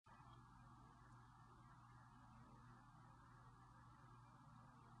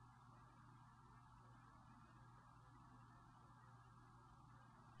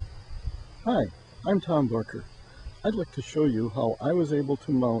Hi, I'm Tom Barker. I'd like to show you how I was able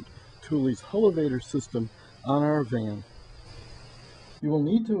to mount Thule's Hullavator system on our van. You will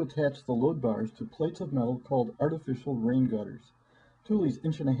need to attach the load bars to plates of metal called artificial rain gutters. Thule's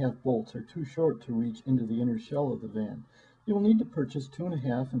 1.5-inch bolts are too short to reach into the inner shell of the van. You will need to purchase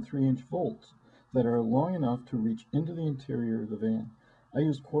 2.5 and 3-inch bolts that are long enough to reach into the interior of the van. I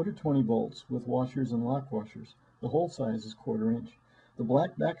used 1/4 bolts with washers and lock washers. The hole size is 1/4 inch. The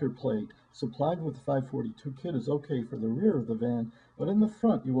black backer plate supplied with the 542 kit is okay for the rear of the van, but in the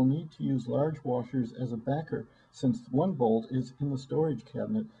front you will need to use large washers as a backer since one bolt is in the storage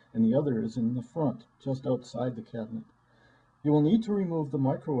cabinet and the other is in the front, just outside the cabinet. You will need to remove the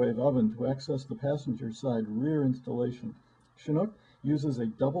microwave oven to access the passenger side rear installation. Chinook uses a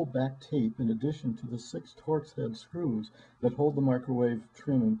double back tape in addition to the 6 Torx head screws that hold the microwave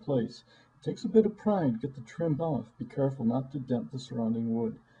trim in place. It takes a bit of prying to get the trim off. Be careful not to dent the surrounding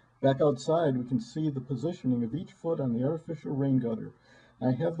wood. Back outside, we can see the positioning of each foot on the artificial rain gutter.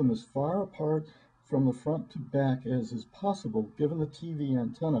 I have them as far apart from the front to back as is possible given the TV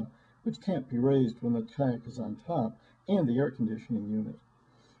antenna, which can't be raised when the kayak is on top, and the air conditioning unit.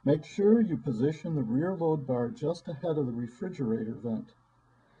 Make sure you position the rear load bar just ahead of the refrigerator vent.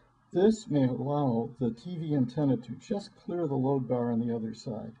 This may allow the TV antenna to just clear the load bar on the other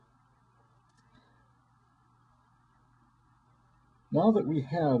side. Now that we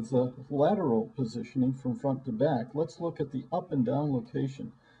have the lateral positioning from front to back, let's look at the up and down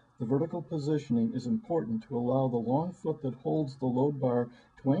location. The vertical positioning is important to allow the long foot that holds the load bar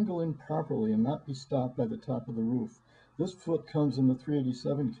to angle in properly and not be stopped by the top of the roof. This foot comes in the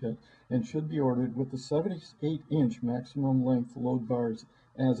 387 kit and should be ordered with the 78-inch maximum length load bars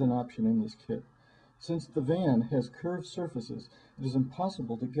as an option in this kit. Since the van has curved surfaces, it is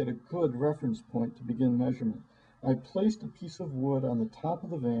impossible to get a good reference point to begin measurement. I placed a piece of wood on the top of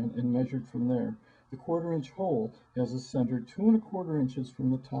the van and measured from there. The 1/4-inch hole has a center 2¼ inches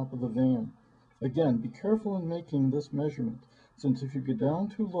from the top of the van. Again, be careful in making this measurement, since if you go down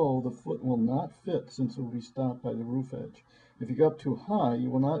too low, the foot will not fit since it will be stopped by the roof edge. If you go up too high,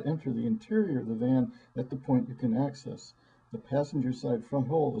 you will not enter the interior of the van at the point you can access. The passenger side front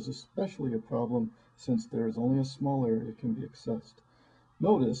hole is especially a problem since there is only a small area that can be accessed.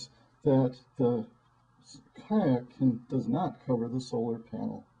 Notice that the kayak does not cover the solar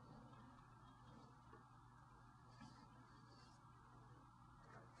panel.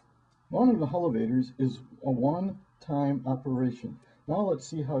 Mounting the Hullavators is a one-time operation. Now let's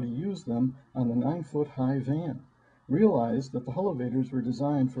see how to use them on the 9-foot-high van. Realize that the Hullavators were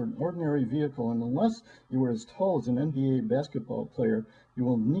designed for an ordinary vehicle, and unless you are as tall as an NBA basketball player, you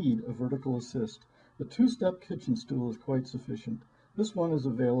will need a vertical assist. The 2-step kitchen stool is quite sufficient. This one is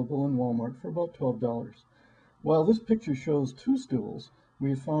available in Walmart for about $12. While this picture shows 2 stools, we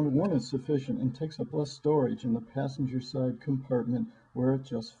have found one is sufficient and takes up less storage in the passenger side compartment where it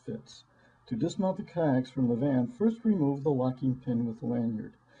just fits. To dismount the kayaks from the van, first remove the locking pin with the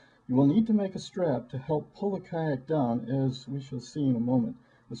lanyard. You will need to make a strap to help pull the kayak down, as we shall see in a moment.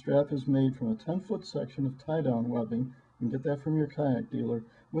 The strap is made from a 10-foot section of tie-down webbing. You can get that from your kayak dealer,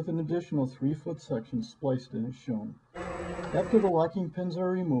 with an additional 3-foot section spliced in as shown. After the locking pins are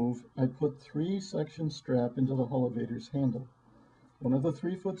removed, I put 3-section strap into the Hullavator's handle. One of the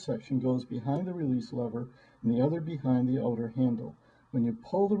 3-foot section goes behind the release lever and the other behind the outer handle. When you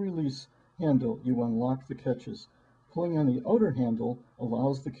pull the release handle, you unlock the catches. Pulling on the outer handle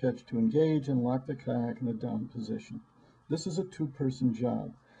allows the catch to engage and lock the kayak in the down position. This is a 2-person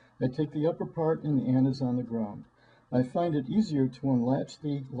job. I take the upper part and Anne is on the ground. I find it easier to unlatch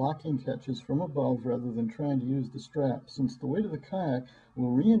the locking catches from above rather than trying to use the strap. Since the weight of the kayak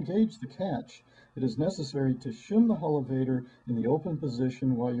will re-engage the catch, it is necessary to shim the Hullavator in the open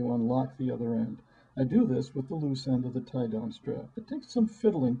position while you unlock the other end. I do this with the loose end of the tie-down strap. It takes some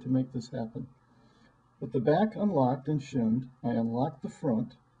fiddling to make this happen. With the back unlocked and shimmed, I unlock the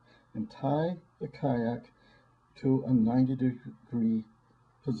front and tie the kayak to a 90-degree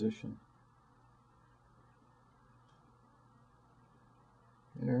position.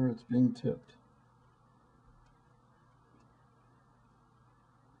 There, it's being tipped.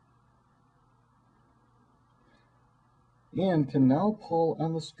 Anne can now pull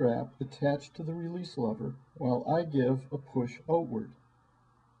on the strap attached to the release lever while I give a push outward.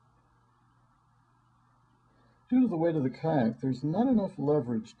 Due to the weight of the kayak, there's not enough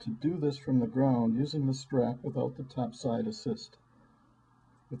leverage to do this from the ground using the strap without the topside assist.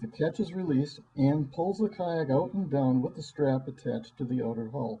 With the catches released, Anne pulls the kayak out and down with the strap attached to the outer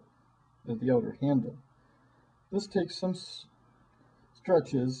hull, the outer handle. This takes some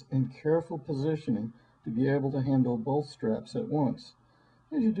stretches and careful positioning to be able to handle both straps at once.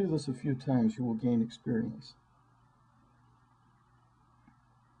 As you do this a few times, you will gain experience.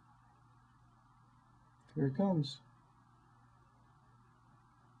 Here it comes.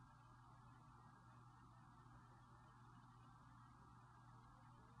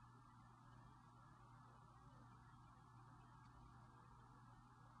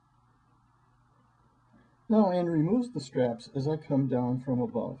 Now Anne removes the straps as I come down from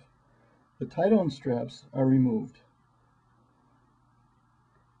above. The tie-down straps are removed.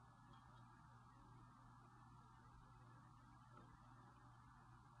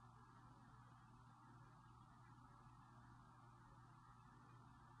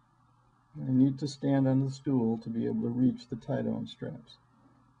 I need to stand on the stool to be able to reach the tie-down straps.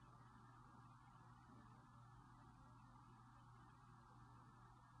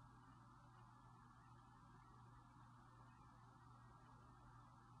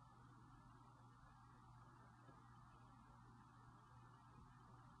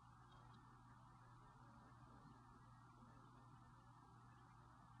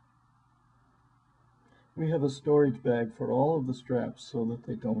 We have a storage bag for all of the straps so that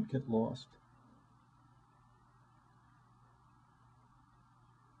they don't get lost.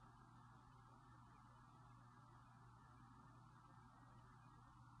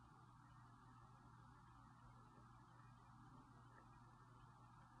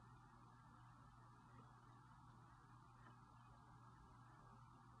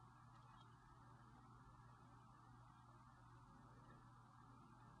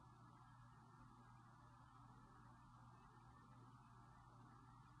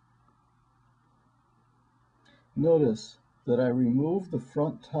 Notice that I remove the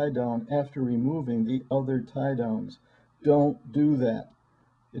front tie down after removing the other tie downs. Don't do that.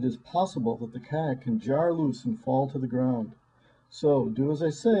 It is possible that the kayak can jar loose and fall to the ground. So do as I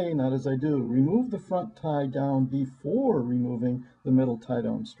say, not as I do. Remove the front tie down before removing the middle tie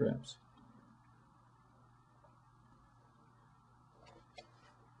down straps.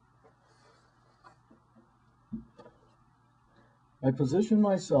 I position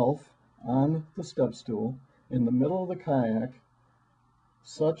myself on the step stool in the middle of the kayak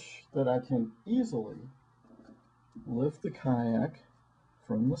such that I can easily lift the kayak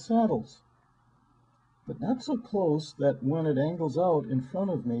from the saddles, but not so close that when it angles out in front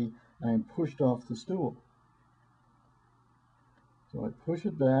of me, I am pushed off the stool. So I push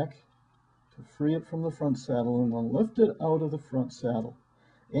it back to free it from the front saddle and then lift it out of the front saddle.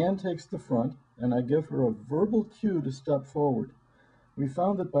 Anne takes the front and I give her a verbal cue to step forward. We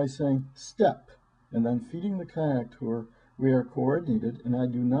found that by saying step and then feeding the kayak to her, we are coordinated and I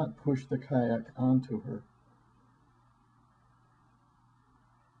do not push the kayak onto her.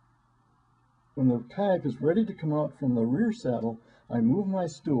 When the kayak is ready to come out from the rear saddle, I move my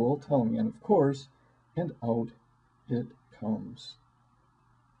stool, telling Anne, of course, and out it comes.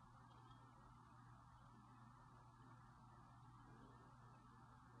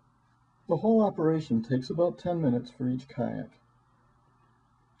 The whole operation takes about 10 minutes for each kayak.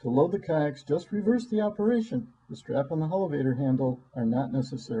 To load the kayaks, just reverse the operation. The strap and the Hullavator handle are not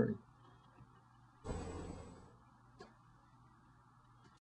necessary.